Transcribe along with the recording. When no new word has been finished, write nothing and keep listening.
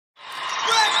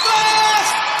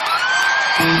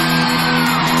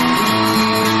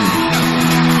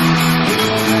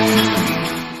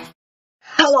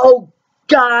Hello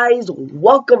guys,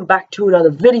 welcome back to another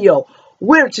video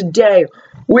where today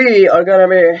we're gonna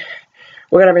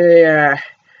be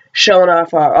showing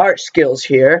off our art skills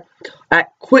here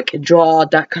at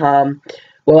quickdraw.com.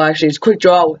 Well, actually it's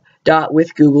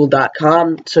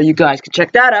quickdraw.withgoogle.com, so you guys can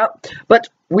check that out. But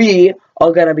we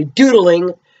are gonna be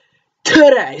doodling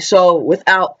today, so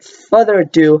without further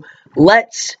ado,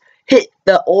 let's hit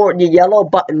the yellow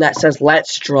button that says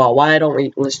let's draw. Why don't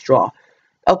we let's draw?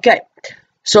 Okay,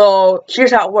 so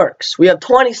here's how it works. We have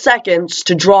 20 seconds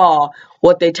to draw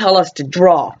what they tell us to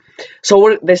draw. So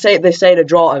what they say to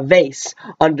draw a vase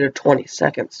under 20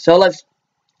 seconds. So let's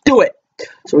do it.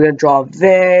 So we're gonna draw a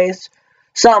vase,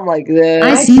 something like this.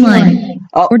 I see line,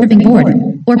 or dipping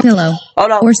board, or pillow,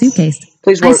 or suitcase.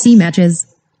 Please I work. see matches,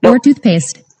 or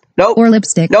toothpaste, or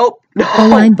lipstick, or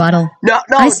wine bottle.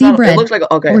 I see bread, It looks like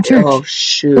or church, oh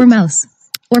shoot, or mouse,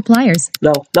 or pliers.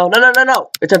 No.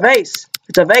 It's a vase.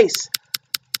 It's a vase.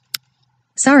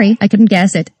 Sorry, I couldn't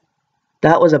guess it.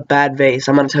 That was a bad vase,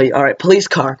 I'm gonna tell you. Alright, police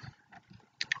car.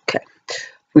 Okay.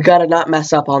 We gotta not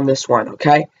mess up on this one,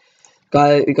 okay?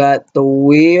 We got the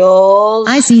wheels.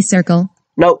 I see circle.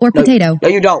 No. Or potato. No,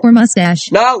 you don't. Or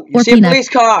mustache. No, you or see peanut. a police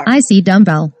car. I see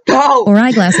dumbbell. No. Or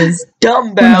eyeglasses.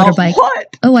 Dumbbell. Or motorbike.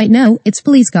 What? Oh, wait, no, it's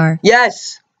police car.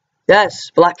 Yes.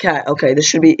 Black cat. Okay, this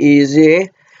should be easy.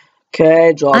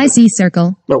 Okay, draw. I see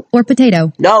circle. No. Or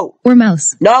potato. No. Or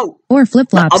mouse. No. Or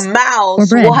flip-flops. A mouse. Or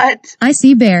bread. What? I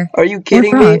see bear. Are you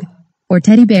kidding or frog. me? Or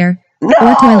teddy bear. No.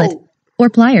 Or toilet. Or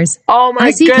pliers. Oh my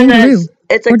I see goodness. kangaroo.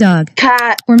 It's a or dog.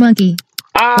 cat. Or monkey.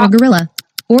 Or gorilla.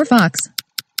 Or fox.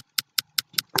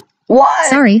 What?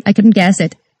 Sorry, I couldn't guess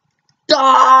it.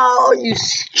 Oh, you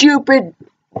stupid.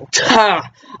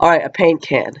 Alright, a paint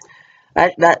can.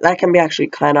 That can be actually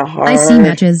kind of hard. I see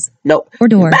matches. No. Or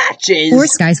door. Matches. Or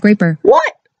skyscraper.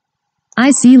 What?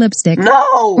 I see lipstick.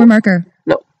 No. Or marker.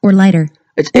 No. Or lighter.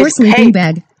 Or sleeping paint.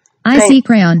 bag. I Paint. see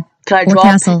crayon. Can I or draw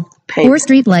castle. paint? Or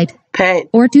street light. Paint.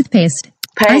 Or toothpaste.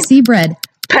 Paint. I see bread.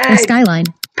 Paint. Or skyline.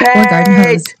 Paint. Or garden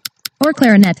hose. Or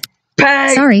clarinet.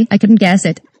 Paint. Sorry, I couldn't guess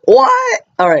it. What?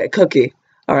 Alright, a cookie.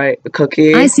 Alright, a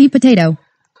cookie. I see potato.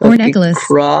 Or necklace.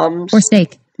 Crumbs. Or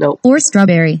steak. No. Or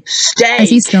strawberry. Steak. I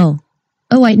see skull.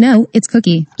 Oh, wait, no, it's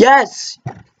cookie. Yes.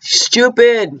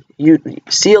 Stupid. You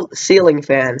ceiling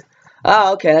fan.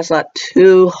 Oh, okay, that's not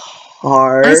too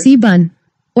hard. I see bun.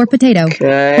 Or potato.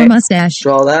 Okay. Or mustache.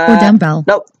 Draw that. Or dumbbell.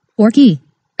 Nope. Or key.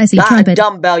 I see Not trumpet. a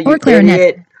dumbbell, you or clarinet.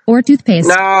 idiot. Or toothpaste.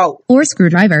 No. Or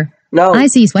screwdriver. No. I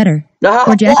see sweater. No.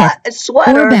 Or jacket. What? A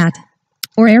sweater. Or bat.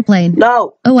 Or airplane.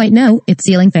 No. Oh, wait, no, it's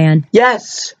ceiling fan.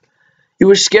 Yes. You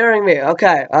were scaring me.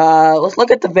 Okay, let's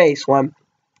look at the vase one.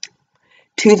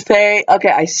 Toothpaste. Okay,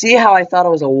 I see how I thought it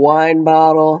was a wine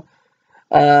bottle.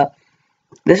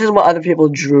 This is what other people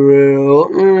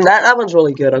drew. That one's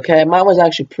really good, okay? Mine was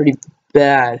actually pretty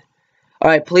bad.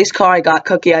 Alright, police car, I got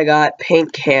cookie, I got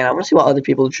paint can. I want to see what other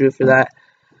people drew for that.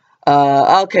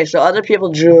 Okay, so other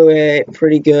people drew it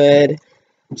pretty good.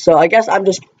 So I guess I'm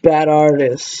just bad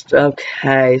artist.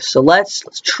 Okay, so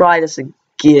let's try this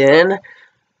again.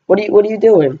 What are you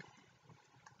doing?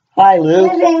 Hi,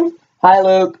 Luke. Living. Hi,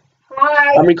 Luke.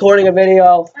 Hi. I'm recording a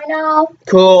video. I know.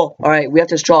 Cool. All right, we have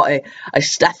to draw a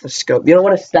stethoscope. You know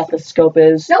what a stethoscope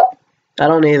is? Nope. I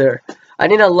don't either. I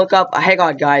need to look up. Hang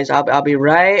on, guys. I'll be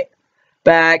right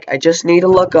back. I just need to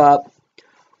look up.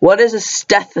 What does a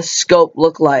stethoscope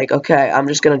look like? Okay, I'm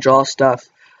just gonna draw stuff.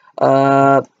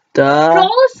 Draw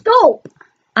a scope.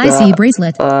 I see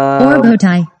bracelet. Or bow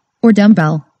tie. Or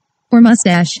dumbbell. Or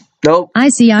mustache. Nope. I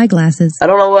see eyeglasses. I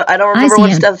don't know what. I don't remember what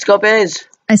a ant. stethoscope is.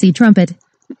 I see trumpet.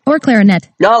 Or clarinet.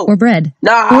 No. Or bread.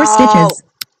 No. Or stitches.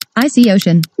 I see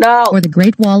ocean. No. Or the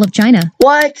Great Wall of China.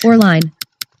 What? Or line.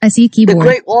 I see keyboard. The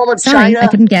Great Wall of Sorry, China? I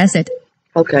couldn't guess it.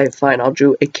 Okay, fine. I'll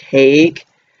draw a cake.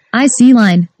 I see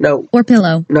line. No. Or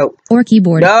pillow. No. Or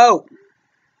keyboard. No.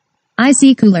 I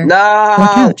see cooler. No. Or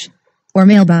couch. Or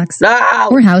mailbox. No.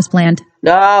 Or houseplant.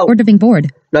 No. Or diving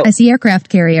board. No. I see aircraft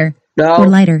carrier. No. Or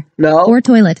lighter. No. Or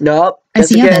toilet. No. I Guess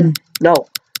see again. oven. No.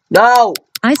 No.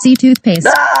 I see toothpaste.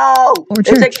 No. Or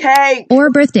It's a church. cake. Or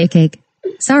birthday cake.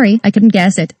 Sorry, I couldn't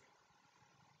guess it.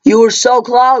 You were so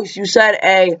close. You said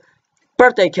a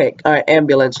birthday cake. All right,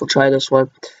 ambulance. We'll try this one.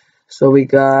 So we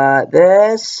got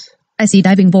this. I see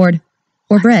diving board.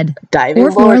 Or bread. Diving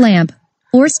Or floor board. lamp.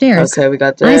 Or stairs. Okay, we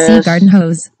got I this. see garden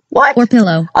hose. What? Or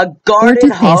pillow. A garden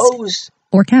toothpaste. hose.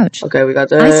 Or couch. Okay, we got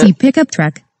this. I see pickup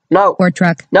truck. No. Or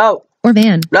truck. No. Or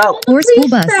van. No. Or school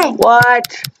bus.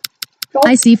 What?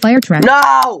 I see fire truck.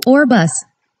 No. Or bus.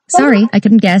 Sorry, I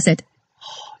couldn't guess it.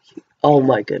 Oh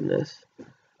my goodness.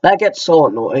 That gets so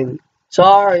annoying.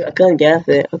 Sorry, I couldn't guess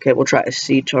it. Okay, we'll try a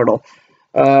sea turtle.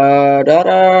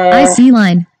 I see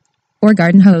line. Or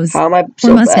garden hose. How am I or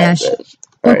so mustache. bad at this?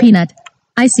 Or Right. peanut.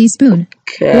 I see spoon.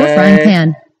 Okay. Or frying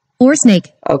pan. Or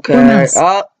snake. Okay. Or mouse.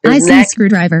 Oh, I his see neck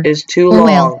screwdriver. is too or long.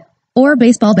 whale. Or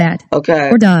baseball bat. Okay.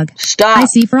 Or dog. Stop. I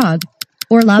see frog.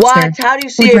 Or lobster. What? How do you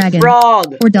see or a dragon.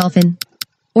 frog? Or dolphin.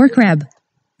 Or crab.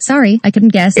 Sorry, I couldn't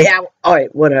guess it. Yeah.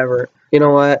 Alright, whatever. You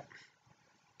know what?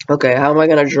 Okay, how am I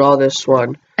gonna draw this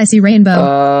one? I see rainbow.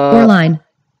 or line.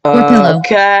 Or pillow.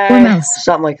 Okay. Or mouse.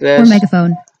 Something like this. Or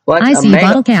megaphone. What? I A see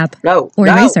bottle cap. No. Or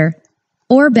no. eraser.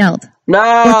 Or belt. No.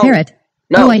 Or parrot.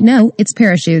 No. Oh, wait, no, it's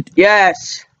parachute.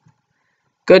 Yes.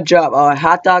 Good job. Oh,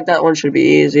 hot dog, that one should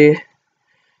be easy.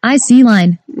 I see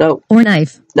line. No. Or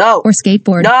knife. No. Or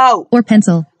skateboard. No. Or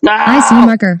pencil. No. I see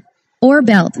marker. Or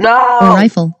belt. No. Or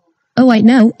rifle. Oh, wait,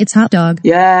 no, it's hot dog.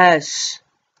 Yes.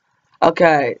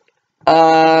 Okay.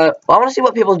 I want to see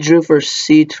what people drew for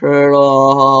sea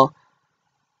turtle.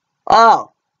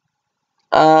 Oh.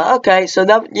 Okay, so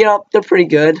that, you know, they're pretty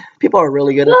good. People are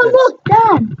really good at this. Look,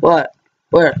 Dad. What?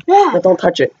 Where? Yeah. But don't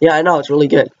touch it. Yeah, I know, it's really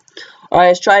good. Alright,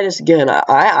 let's try this again.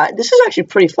 This is actually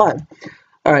pretty fun.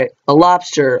 Alright, a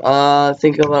lobster.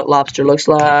 Think of what lobster looks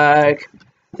like.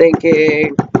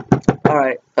 Thinking.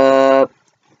 Alright,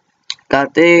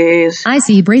 got these. I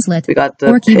see bracelet. We got the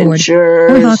or keyboard.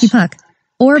 pictures. Or hockey puck.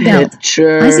 Or belt.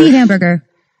 Pictures. I see hamburger.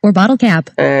 Or bottle cap.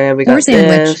 And we got or sandwich.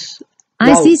 this.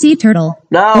 I No. see sea turtle.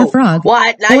 No. Or frog.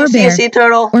 What? Now or you see bear. a sea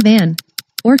turtle? Or van.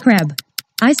 Or crab.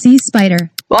 I see spider.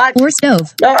 What? Or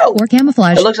stove. No. Or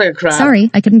camouflage. It looks like a crab.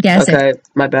 Sorry, I couldn't guess it. Okay,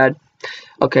 my bad.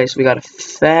 Okay, so we got a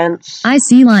fence. I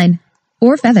see line.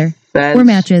 Or feather. Fence. Or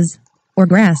matches. Or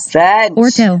grass. Fence.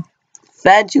 Or toe.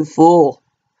 Fence, you fool.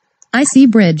 I see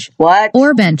bridge. What?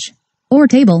 Or bench. Or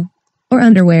table. Or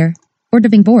underwear. Or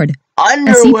dipping board.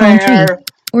 Underwear. I see palm tree.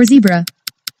 Or zebra.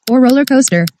 Or roller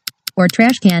coaster. Or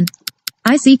trash can.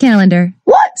 I see calendar.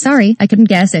 What? Sorry, I couldn't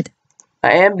guess it.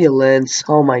 Ambulance.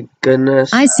 Oh my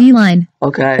goodness. I see line.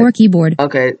 Okay. Or keyboard.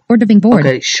 Okay. Or dipping board.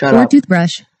 Okay, shut or up.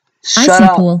 toothbrush. Shut I see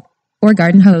up. pool. Or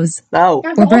garden hose. No.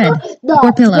 Or bread.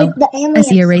 Or pillow. I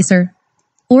see eraser.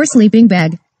 Or sleeping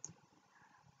bag.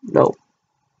 No.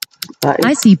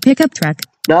 I see pickup truck.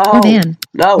 No. Or van.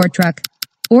 No. Or truck.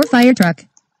 Or fire truck.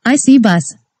 I see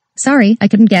bus. Sorry, I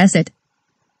couldn't guess it.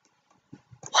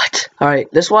 What?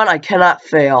 Alright, this one I cannot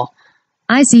fail.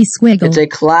 I see squiggle. It's a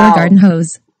cloud. Or garden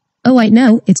hose. Oh, wait,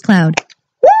 no, it's cloud.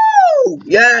 Woo!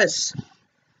 Yes!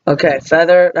 Okay,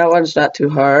 feather. That one's not too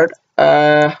hard.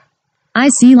 I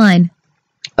see line.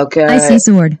 Okay. I see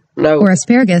sword. No. Or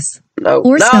asparagus. No.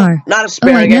 Or no, star. not Oh,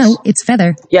 asparagus. wait, no, it's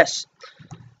feather. Yes.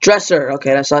 Dresser.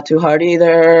 Okay, that's not too hard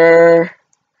either.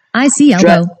 I see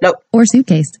elbow. No. Or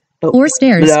suitcase. No. Or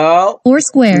stairs. No. Or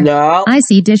square. No. I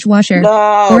see dishwasher.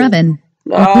 No. Or oven.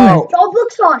 Or No. cooler. Dog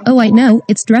looks fine. Oh, wait, no,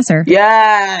 it's dresser.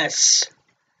 Yes.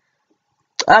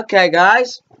 Okay,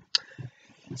 guys.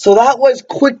 So that was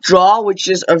Quick Draw, which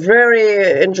is a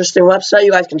very interesting website.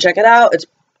 You guys can check it out. It's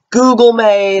Google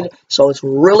made, so it's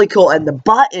really cool. And the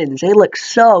buttons, they look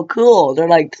so cool. They're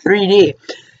like 3D.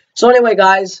 So anyway,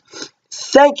 guys,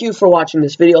 thank you for watching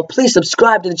this video. Please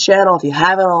subscribe to the channel if you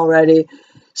haven't already.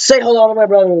 Say hello to my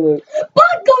brother Luke.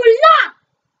 Bagola!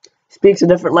 Speaks a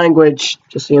different language,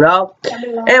 just so you know.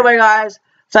 Anyway, guys,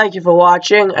 thank you for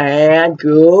watching, and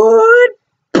goodbye.